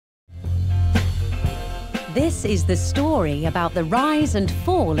This is the story about the rise and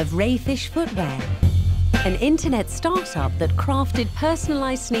fall of Rayfish Footwear, an internet startup that crafted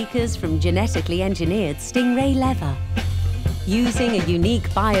personalized sneakers from genetically engineered stingray leather. Using a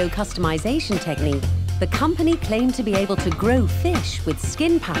unique bio-customization technique, the company claimed to be able to grow fish with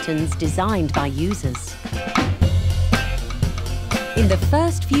skin patterns designed by users. In the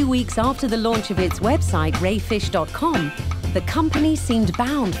first few weeks after the launch of its website, rayfish.com, the company seemed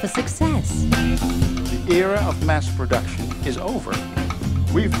bound for success. The era of mass production is over.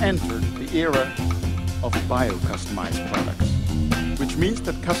 We've entered the era of bio-customized products, which means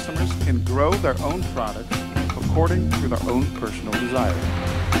that customers can grow their own products according to their own personal desire.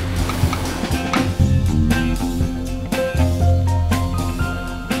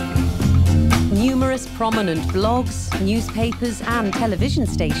 Numerous prominent blogs, newspapers and television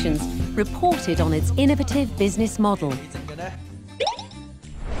stations reported on its innovative business model.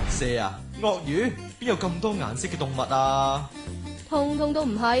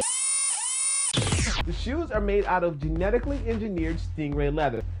 The shoes are made out of genetically engineered stingray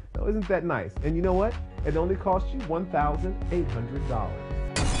leather. Now, isn't that nice? And you know what? It only cost you $1,800.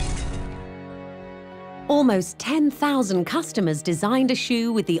 Almost 10,000 customers designed a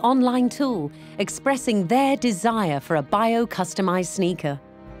shoe with the online tool, expressing their desire for a bio-customized sneaker.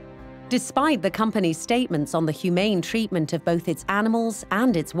 Despite the company's statements on the humane treatment of both its animals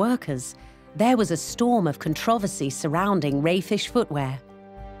and its workers, there was a storm of controversy surrounding Rayfish Footwear.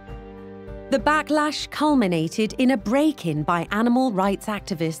 The backlash culminated in a break-in by animal rights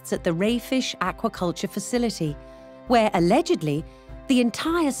activists at the Rayfish aquaculture facility, where allegedly the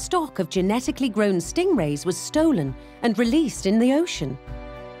entire stock of genetically grown stingrays was stolen and released in the ocean.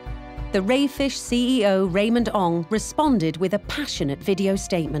 The Rayfish CEO Raymond Ong responded with a passionate video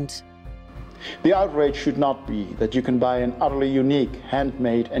statement. The outrage should not be that you can buy an utterly unique,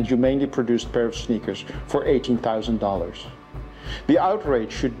 handmade and humanely produced pair of sneakers for $18,000. The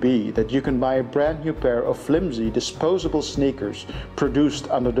outrage should be that you can buy a brand new pair of flimsy, disposable sneakers produced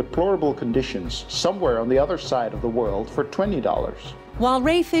under deplorable conditions somewhere on the other side of the world for $20. While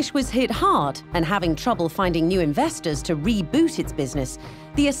Rayfish was hit hard and having trouble finding new investors to reboot its business,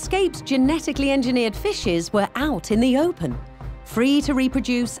 the escaped genetically engineered fishes were out in the open, free to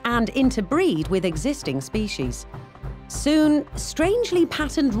reproduce and interbreed with existing species. Soon, strangely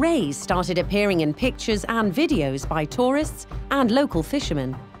patterned rays started appearing in pictures and videos by tourists and local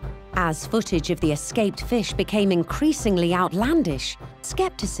fishermen. As footage of the escaped fish became increasingly outlandish,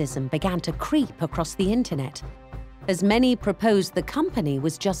 skepticism began to creep across the internet, as many proposed the company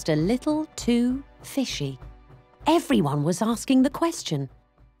was just a little too fishy. Everyone was asking the question,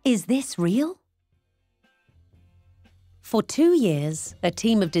 is this real? For 2 years, a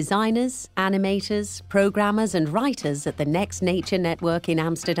team of designers, animators, programmers and writers at the Next Nature Network in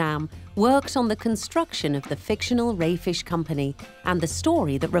Amsterdam worked on the construction of the fictional Rayfish company and the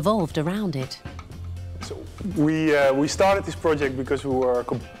story that revolved around it. So we started this project because we were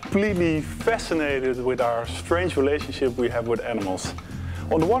completely fascinated with our strange relationship we have with animals.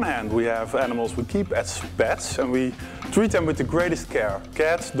 On the one hand, we have animals we keep as pets and we treat them with the greatest care.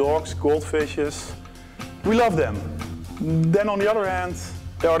 Cats, dogs, goldfishes. We love them. Then on the other hand,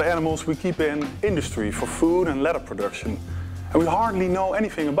 there are the animals we keep in industry for food and leather production. And we hardly know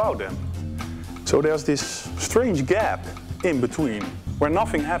anything about them. So there's this strange gap in between where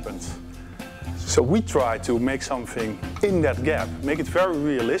nothing happens. So we try to make something in that gap, make it very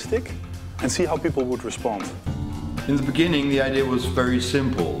realistic and see how people would respond. In the beginning, the idea was very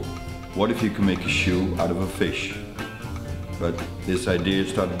simple. What if you can make a shoe out of a fish? But this idea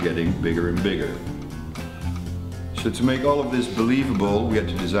started getting bigger and bigger. So to make all of this believable, we had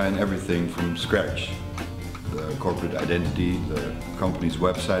to design everything from scratch. The corporate identity, the company's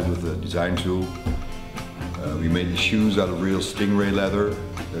website with the design tool. We made the shoes out of real stingray leather.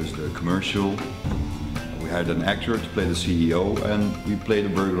 There's the commercial. We hired an actor to play the CEO and we played the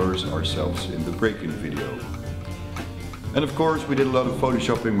burglars ourselves in the break-in video. And of course we did a lot of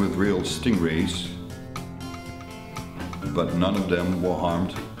photoshopping with real stingrays, but none of them were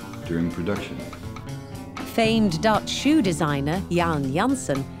harmed during production. Famed Dutch shoe designer Jan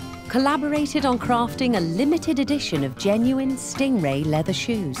Janssen collaborated on crafting a limited edition of genuine stingray leather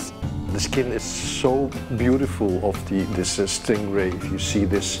shoes. The skin is so beautiful of this stingray. If you see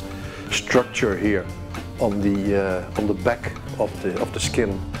this structure here on the back of the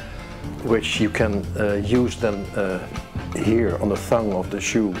skin, which you can use then here on the thumb of the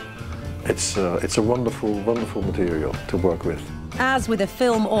shoe. It's a wonderful, wonderful material to work with. As with a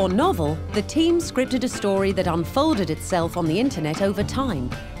film or novel, the team scripted a story that unfolded itself on the internet over time,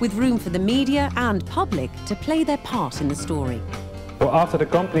 with room for the media and public to play their part in the story. Well, after the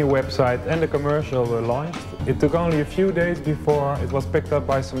company website and the commercial were launched, it took only a few days before it was picked up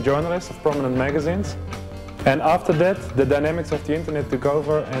by some journalists of prominent magazines. And after that, the dynamics of the internet took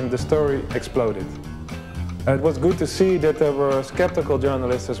over and the story exploded. It was good to see that there were skeptical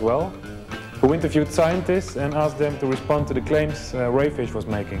journalists as well, who interviewed scientists and asked them to respond to the claims Rayfish was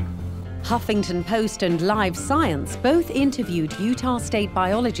making. Huffington Post and Live Science both interviewed Utah State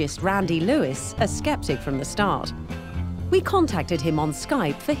biologist Randy Lewis, a skeptic from the start. We contacted him on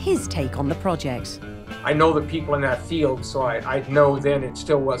Skype for his take on the project. I know the people in that field, so I know then it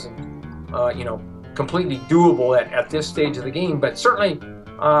still wasn't, completely doable at this stage of the game. But certainly,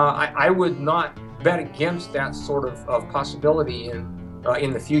 I would not bet against that sort of possibility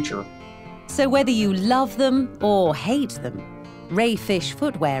in the future. So whether you love them or hate them, Rayfish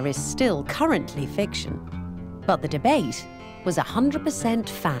Footwear is still currently fiction. But the debate was 100%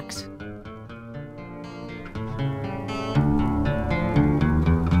 fact.